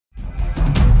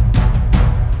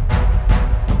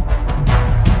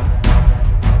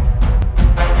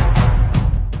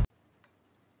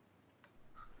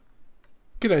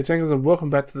G'day tankers and welcome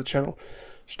back to the channel.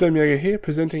 SturmJager here,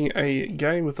 presenting a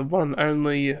game with the one and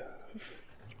only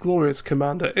glorious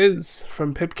commander Ez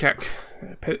from PebCac.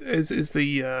 Ez is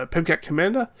the PebCac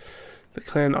commander, the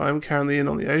clan I am currently in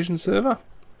on the Asian server.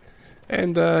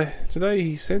 And today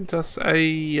he sent us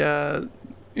a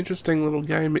interesting little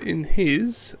game in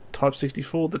his Type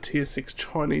 64, the Tier 6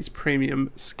 Chinese Premium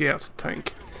Scout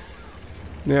tank.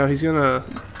 Now he's going to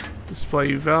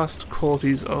display vast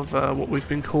qualities of what we've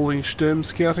been calling Sturm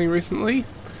scouting recently.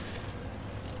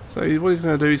 So what he's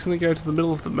going to do, he's going to go to the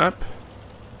middle of the map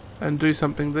and do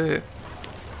something there.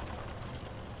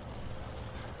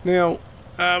 Now,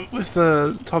 with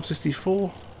the Type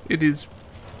 64, it is...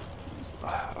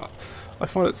 I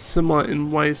find it similar in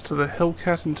ways to the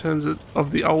Hellcat in terms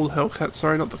of the old Hellcat,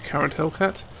 sorry, not the current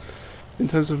Hellcat. In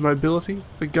terms of mobility,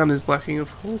 the gun is lacking,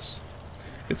 of course.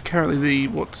 It's currently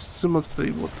similar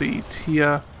to what the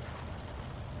Tier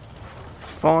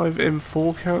 5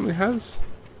 M4 currently has.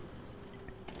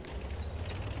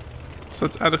 So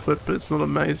it's adequate, but it's not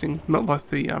amazing. Not like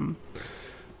the the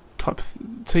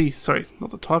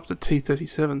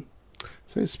T37.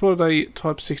 So he's spotted a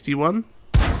Type 61.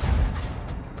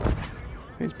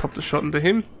 He's popped a shot into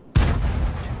him.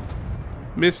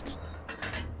 Missed.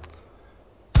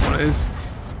 That's what it is.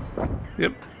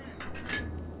 Yep.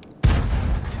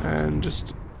 And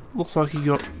just looks like he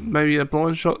got maybe a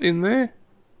blind shot in there.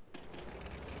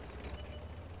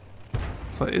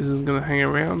 So Ez is going to hang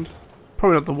around.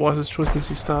 Probably not the wisest choice since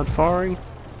he started firing.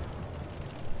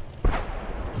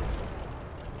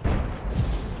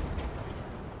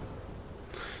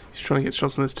 He's trying to get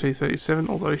shots on this T37,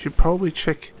 although he should probably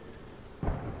check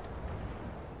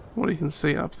what he can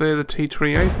see up there. The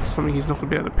T28 is something he's not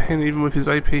going to be able to pen even with his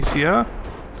APCR.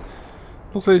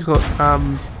 Looks like he's got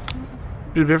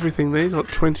bit of everything there. He's got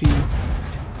 20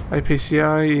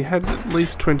 APCR, he had at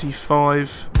least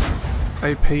 25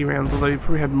 AP rounds, although he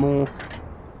probably had more.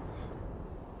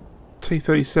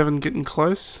 T37 getting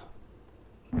close.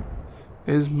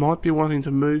 Ez might be wanting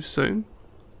to move soon.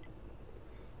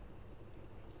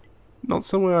 Not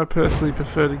somewhere I personally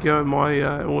prefer to go in my,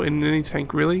 or in any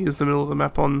tank really, is the middle of the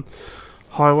map on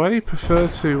highway. Prefer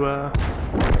to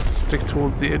stick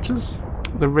towards the edges,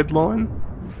 the red line,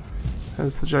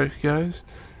 as the joke goes.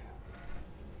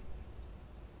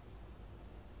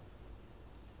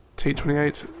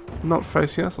 T28 not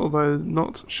facing us, although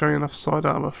not showing enough side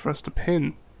armor for us to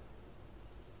pen.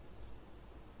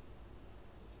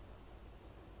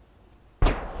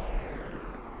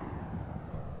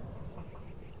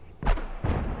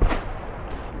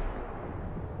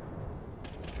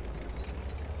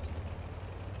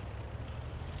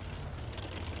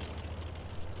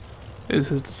 Ez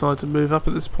has decided to move up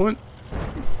at this point,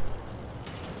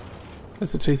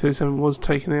 as the T37 was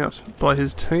taken out by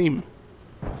his team.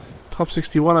 Type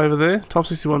 61 over there, Type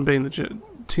 61 being the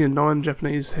Tier 9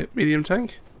 Japanese medium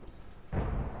tank.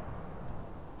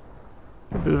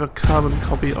 A bit of a carbon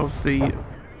copy of the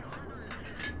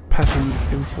pattern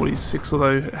M46,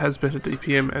 although it has better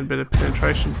DPM and better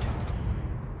penetration,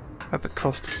 at the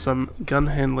cost of some gun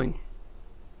handling.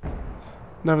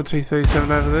 Another T37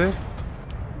 over there.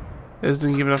 Ez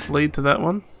didn't give enough lead to that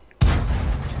one.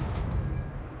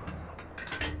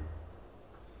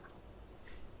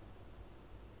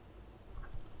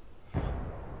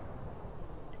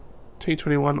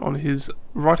 T21 on his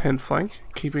right hand flank,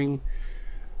 keeping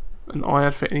an eye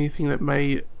out for anything that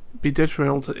may be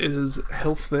detrimental to Ez's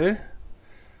health there.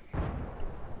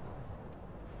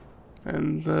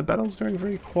 And the battle's going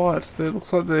very quiet. It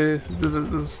looks like there's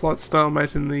a slight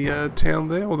stalemate in the town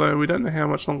there, although we don't know how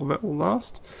much longer that will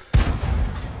last.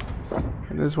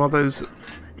 And there's one of those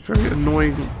very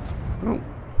annoying... Oh,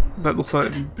 that looks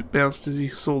like it bounced as he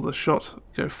saw the shot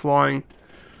go flying.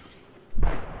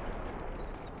 Got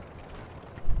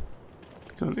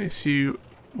an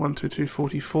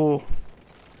SU-12244.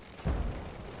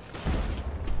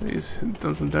 He's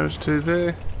done some damage to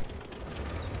there.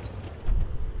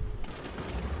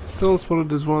 Still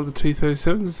spotted as one of the T-37s.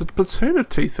 There's a platoon of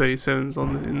T-37s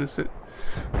in this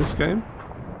game.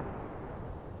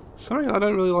 Something I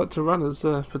don't really like to run is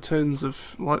platoons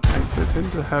of light tanks. They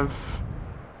tend to have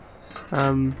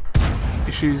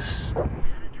issues.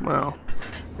 Well,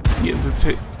 you get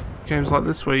into games like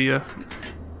this where you're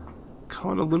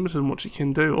kind of limited in what you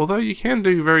can do. Although you can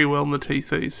do very well in the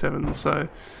T-37, so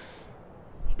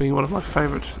being one of my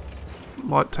favourite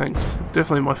light tanks,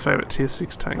 definitely my favourite Tier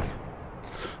 6 tank.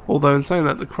 Although in saying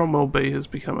that, the Cromwell B has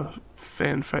become a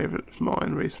fan favourite of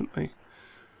mine recently.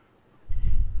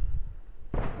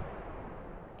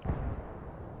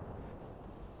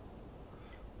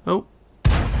 Oh,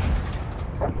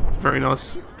 very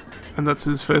nice. And that's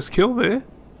his first kill there.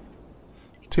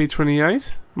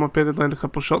 T28. Might better land a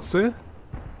couple shots there.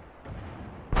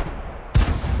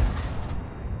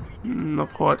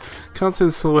 Not quite. Can't see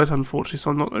the silhouette unfortunately,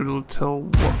 so I'm not able to tell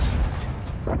what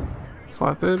it's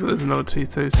like there, but there's another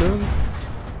T37.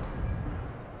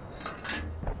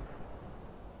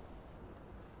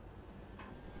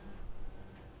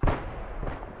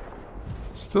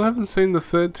 Still haven't seen the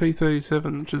third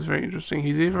T37, which is very interesting.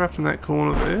 He's either up in that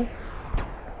corner there,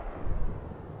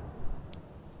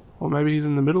 or maybe he's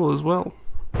in the middle as well.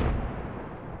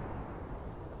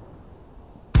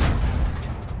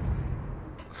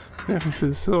 Yeah, I can see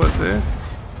the silhouette there.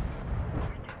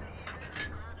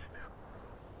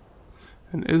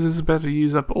 And Iz is about to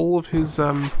use up all of his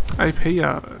AP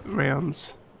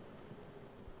rounds.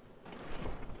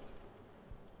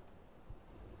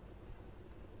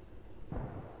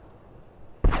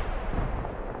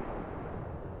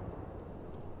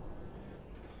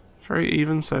 Very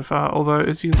even so far, although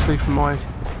as you can see from my...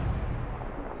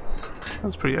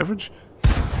 That's pretty average.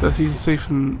 As you can see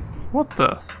from... What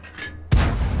the...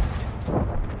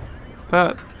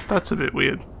 That's a bit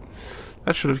weird.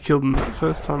 That should have killed him the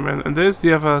first time around. And there's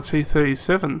the other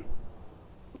T-37.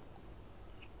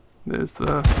 There's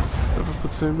the other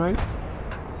platoon mate.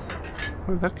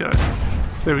 Where'd that go?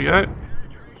 There we go.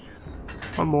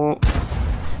 One more.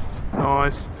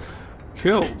 Nice.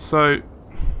 Kill. So,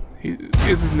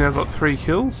 Iz has now got 3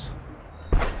 kills.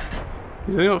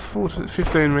 He's only got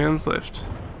 15 rounds left.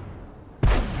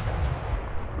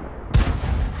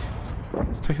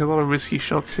 He's taking a lot of risky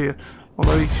shots here.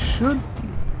 Although he should...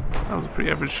 That was a pretty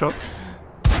average shot.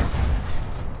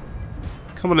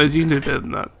 Come on, Ez, you can do better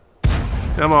than that.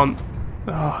 Come on.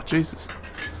 Oh, Jesus.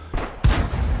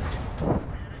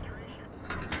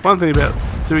 One thing about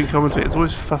doing commentary, it's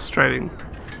always frustrating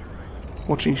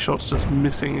watching shots just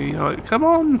missing. And you're like, come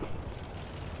on!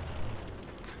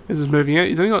 Ez is moving out.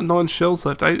 He's only got 9 shells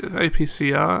left, 8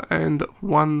 APCR and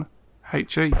 1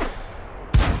 HE.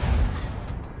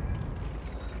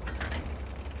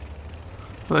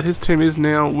 Well, his team is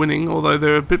now winning, although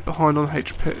they're a bit behind on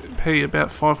HP,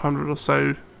 about 500 or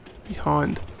so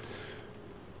behind.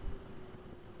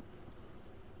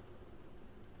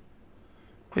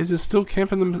 Ez is still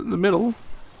camping in the middle.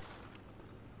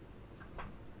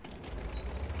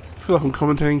 I feel like I'm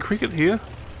commentating cricket here.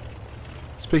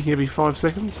 Speaking every 5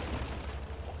 seconds.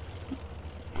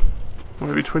 Or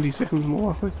every 20 seconds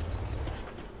more likely.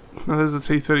 Now there's the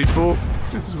T-34.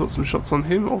 Ez has got some shots on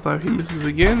him, although he misses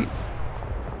again.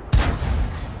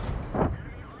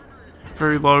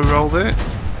 Very low roll there.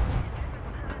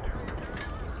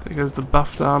 There goes the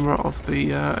buffed armour of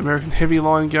the American Heavy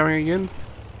line going again.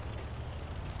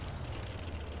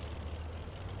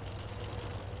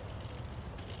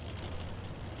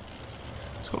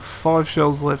 It's got 5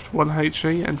 shells left, 1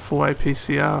 HE and 4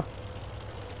 APCR.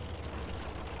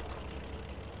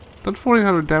 Done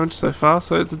 1400 damage so far,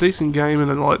 so it's a decent game in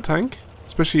a light tank.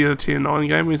 Especially in a tier 9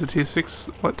 game, where he's a tier 6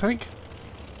 light tank.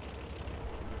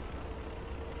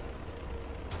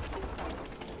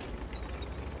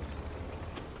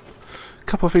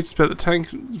 Couple of features about the tank.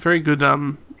 Very good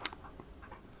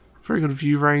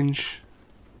view range.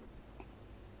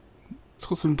 It's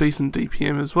got some decent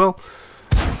DPM as well.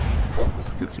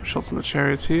 Get some shots on the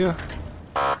charioteer.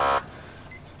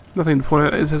 Nothing to point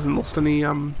out is hasn't lost any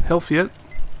health yet.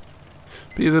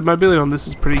 But yeah, the mobility on this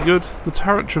is pretty good. The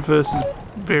turret traverse is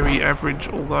very average,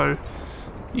 although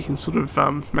you can sort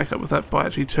of make up with that by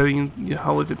actually turning your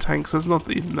hull of your tank, so it's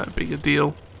not even that big a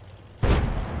deal.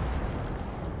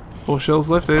 4 shells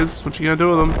left, Ez. What you gonna do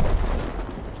with them?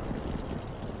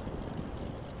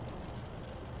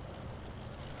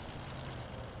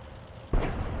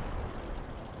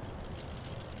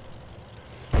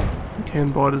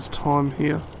 Can bide his time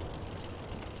here.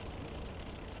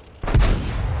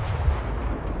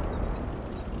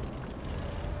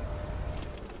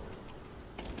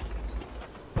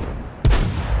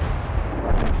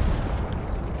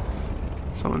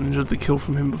 Someone injured the kill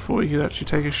from him before he could actually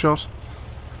take a shot.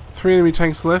 3 enemy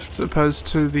tanks left, opposed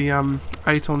to the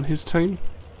 8 on his team.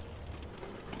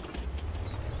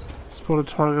 Spotted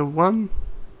Tiger 1.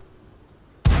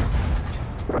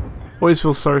 Always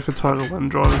feel sorry for Tiger 1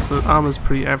 drivers. The armor's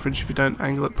pretty average if you don't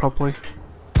angle it properly.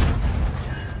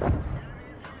 I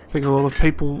think a lot of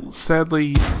people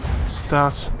sadly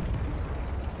start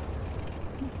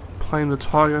playing the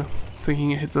Tiger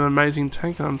thinking it's an amazing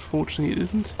tank, and unfortunately it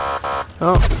isn't.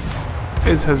 Oh,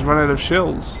 Ez has run out of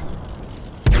shells.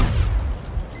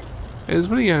 Ez,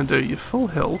 what are you going to do? You're full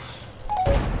health.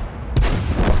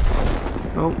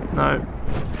 Oh, no.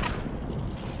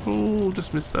 Oh,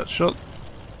 just missed that shot.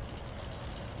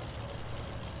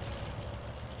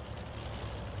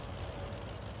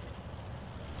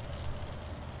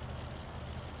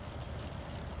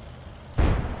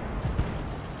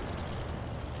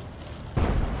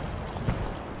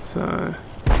 So,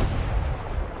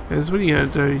 what are you going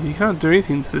to do? You can't do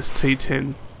anything to this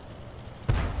T10.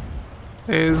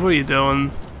 What are you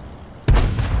doing?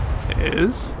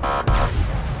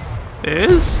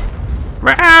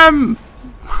 RAM!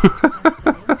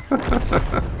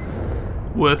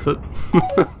 Worth it.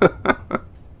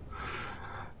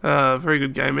 Very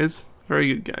good game,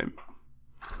 very good game.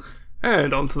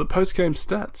 And on to the post-game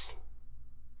stats.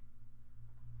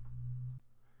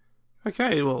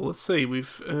 Okay, well, let's see.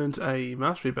 We've earned a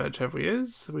mastery badge, have we?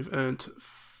 We've earned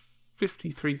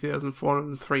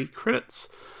 53,403 credits,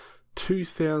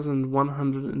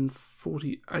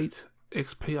 2,148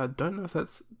 XP. I don't know if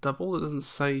that's double. It doesn't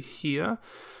say here.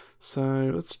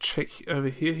 So let's check over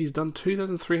here. He's done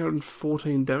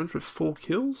 2,314 damage with 4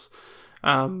 kills.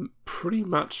 Pretty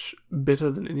much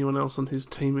better than anyone else on his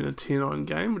team in a tier 9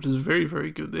 game, which is very, very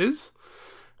good.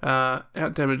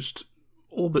 Out-damaged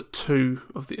all but 2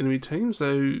 of the enemy team,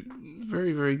 so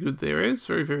very, very good there.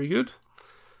 Very, very good.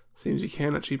 Seems you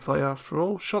can actually play after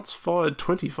all. Shots fired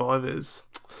 25 .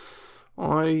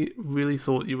 I really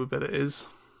thought you were better,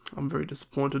 I'm very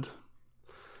disappointed.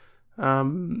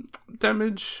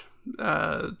 Damage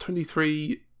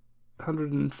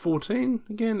 2,314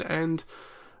 again, and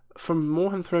from more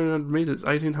than 300 meters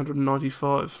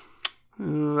 1,895.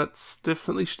 That's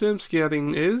definitely Sturm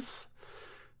Scouting,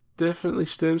 definitely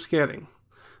Sturm Scouting.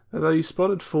 Although you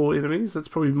spotted 4 enemies, that's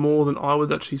probably more than I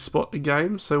would actually spot a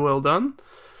game, so well done.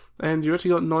 And you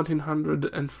actually got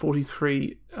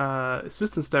 1,943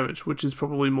 assistance damage, which is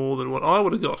probably more than what I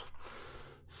would have got.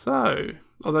 So,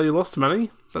 although you lost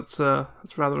money, that's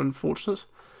rather unfortunate.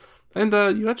 And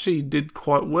you actually did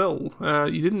quite well.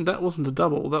 That wasn't a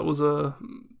double, that was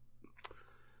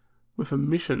with a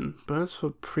mission. Bonus for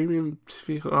premium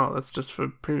vehicle. Oh, that's just for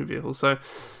premium vehicles. So,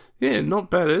 yeah, not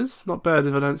bad, not bad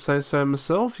if I don't say so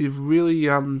myself. You've really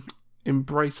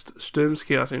embraced Sturm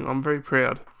Scouting. I'm very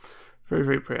proud. Very,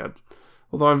 very proud.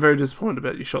 Although I'm very disappointed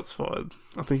about your shots fired.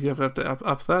 I think you have to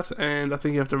up that, and I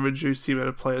think you have to reduce the amount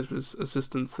of players with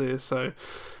assistance there. So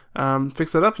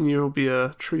fix that up and you'll be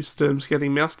a true Sturm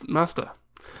Scouting master.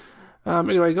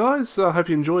 Anyway guys, I hope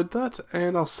you enjoyed that,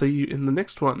 and I'll see you in the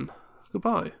next one.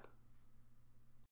 Goodbye.